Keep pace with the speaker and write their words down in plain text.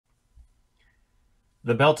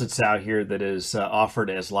The belted sow here that is offered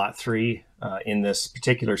as lot three in this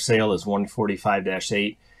particular sale is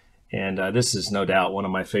 145-8. And this is no doubt one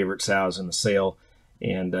of my favorite sows in the sale.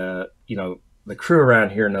 And, the crew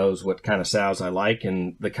around here knows what kind of sows I like.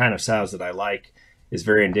 And the kind of sows that I like is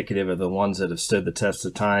very indicative of the ones that have stood the test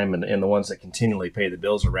of time and the ones that continually pay the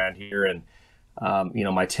bills around here. And,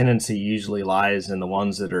 my tendency usually lies in the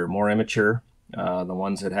ones that are more immature, the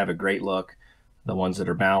ones that have a great look, the ones that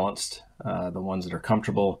are balanced, the ones that are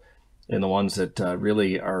comfortable, and the ones that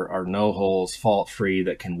really are no holes, fault free,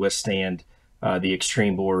 that can withstand the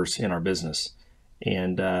extreme bores in our business.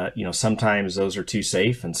 And sometimes those are too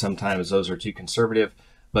safe, and sometimes those are too conservative.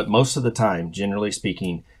 But most of the time, generally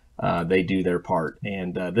speaking, they do their part.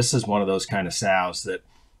 And this is one of those kind of sows that,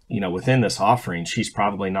 within this offering, she's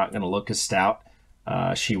probably not going to look as stout.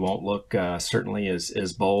 She won't look certainly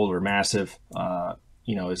as bold or massive,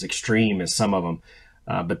 as extreme as some of them.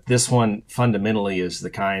 But this one fundamentally is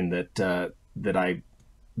the kind that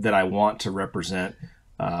I want to represent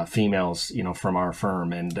females, from our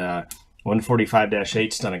firm. And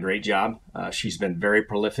 145-8's done a great job. She's been very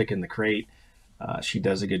prolific in the crate. She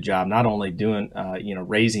does a good job not only doing,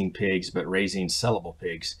 raising pigs, but raising sellable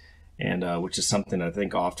pigs, and which is something I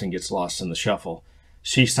think often gets lost in the shuffle.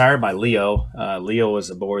 She's sired by Leo. Leo was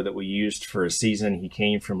a boar that we used for a season. He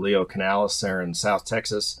came from Leo Canales there in South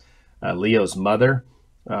Texas. Leo's mother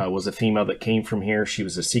was a female that came from here. She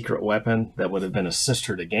was a secret weapon that would have been a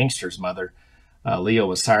sister to Gangster's mother. Leo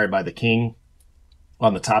was sired by the King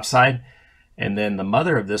on the top side. And then the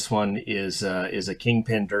mother of this one is a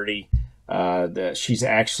Kingpin Dirty. She's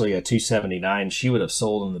actually a 279. She would have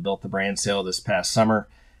sold in the Built the Brand sale this past summer.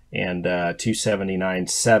 And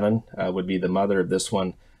 279.7 would be the mother of this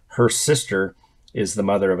one. Her sister is the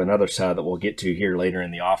mother of another sow that we'll get to here later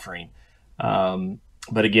in the offering.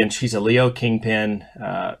 But again, she's a Leo Kingpin.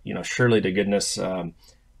 Surely to goodness,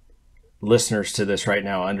 listeners to this right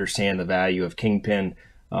now understand the value of Kingpin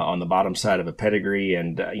on the bottom side of a pedigree.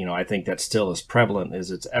 And, I think that's still as prevalent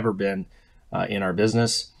as it's ever been in our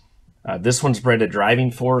business. This one's bred to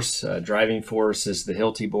Driving Force. Driving Force is the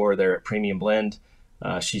Hilti boar there at Premium Blend.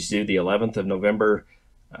 She's due the 11th of November.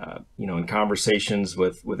 In conversations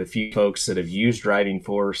with a few folks that have used Driving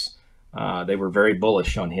Force, they were very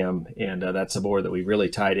bullish on him. And that's a boar that we really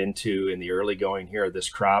tied into in the early going here of this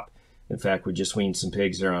crop. In fact, we just weaned some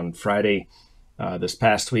pigs there on Friday this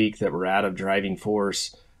past week that were out of Driving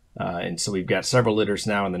Force. And so we've got several litters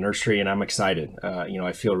now in the nursery, and I'm excited.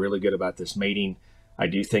 I feel really good about this mating. I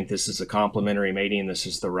do think this is a complementary mating. This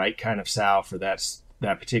is the right kind of sow for that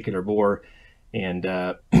particular boar. And,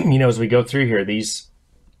 as we go through here,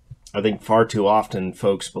 I think far too often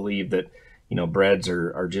folks believe that, breds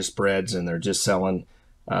are just breds and they're just selling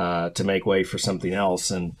to make way for something else.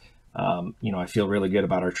 And, I feel really good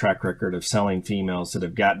about our track record of selling females that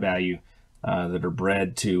have got value, that are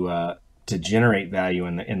bred to generate value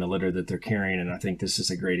in the litter that they're carrying. And I think this is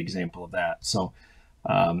a great example of that. So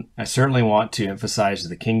I certainly want to emphasize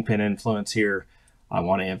the Kingpin influence here. I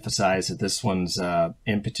want to emphasize that this one's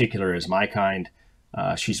in particular is my kind.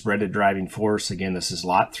 She's bred to Driving Force. Again, this is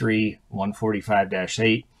lot 3,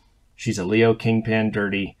 145-8. She's a Leo Kingpin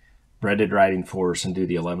Dirty, bred to Driving Force, and due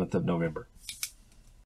the 11th of November.